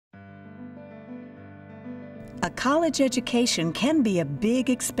A college education can be a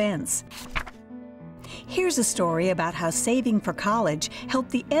big expense. Here's a story about how saving for college helped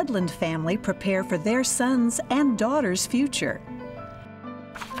the Edlund family prepare for their son's and daughter's future.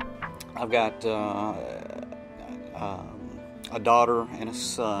 I've got a daughter and a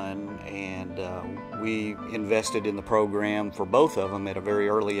son, and we invested in the program for both of them at a very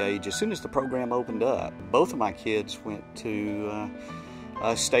early age. As soon as the program opened up, both of my kids went to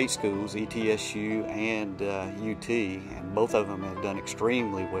state schools, ETSU and UT, and both of them have done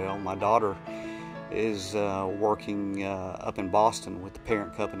extremely well. My daughter is working up in Boston with the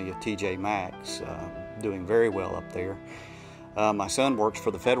parent company of TJ Maxx, doing very well up there. My son works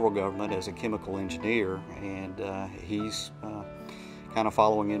for the federal government as a chemical engineer, and he's kind of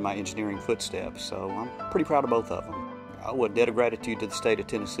following in my engineering footsteps, so I'm pretty proud of both of them. I owe a debt of gratitude to the state of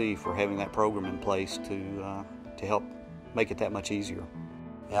Tennessee for having that program in place to help make it that much easier.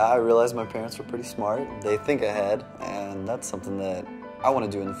 Yeah, I realized my parents were pretty smart. They think ahead, and that's something that I want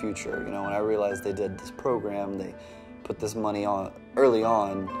to do in the future. You know, when I realized they did this program, they put this money on early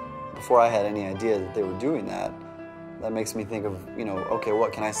on, before I had any idea that they were doing that. That makes me think of, you know, okay,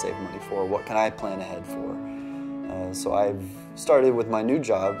 what can I save money for? What can I plan ahead for? So I've started with my new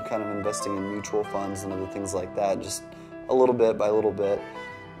job, kind of investing in mutual funds and other things like that, just a little bit by little bit,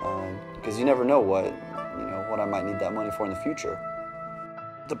 because you never know what I might need that money for in the future.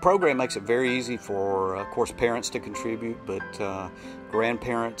 The program makes it very easy for, of course, parents to contribute, but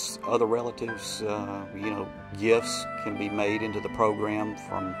grandparents, other relatives, gifts can be made into the program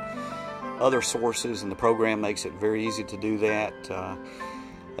from other sources, and the program makes it very easy to do that.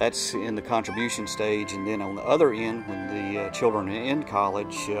 That's in the contribution stage, and then on the other end, when the children are in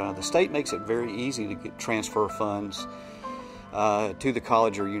college, the state makes it very easy to transfer funds to the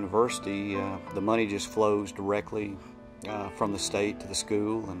college or university. The money just flows directly from the state to the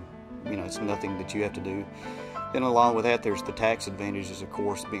school, and it's nothing that you have to do. Then along with that, there's the tax advantages, of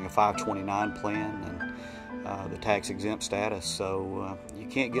course, being a 529 plan and the tax exempt status, so you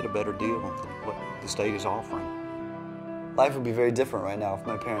can't get a better deal than what the state is offering. Life would be very different right now if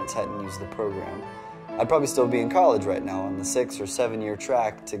my parents hadn't used the program. I'd probably still be in college right now on the 6 or 7 year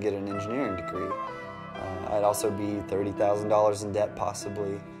track to get an engineering degree. I'd also be $30,000 in debt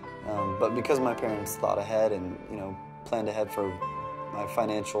possibly, but because my parents thought ahead and planned ahead for my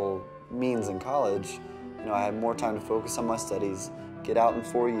financial means in college, I had more time to focus on my studies, get out in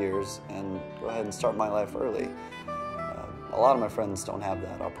 4 years, and go ahead and start my life early. A lot of my friends don't have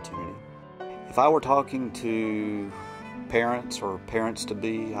that opportunity. If I were talking to parents or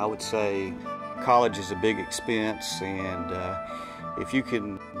parents-to-be, I would say college is a big expense, and if you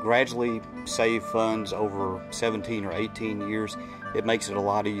can gradually save funds over 17 or 18 years, it makes it a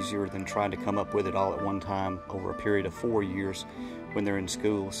lot easier than trying to come up with it all at one time over a period of 4 years when they're in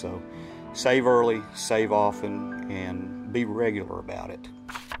school. So save early, save often, and be regular about it.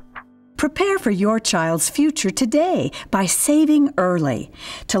 Prepare for your child's future today by saving early.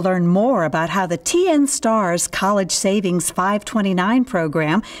 To learn more about how the TN Stars College Savings 529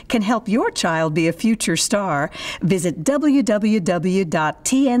 program can help your child be a future star, visit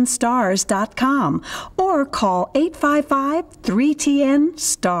www.tnstars.com or call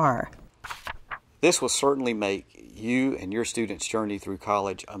 855-3TN-STAR. This will certainly make you and your student's journey through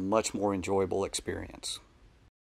college a much more enjoyable experience.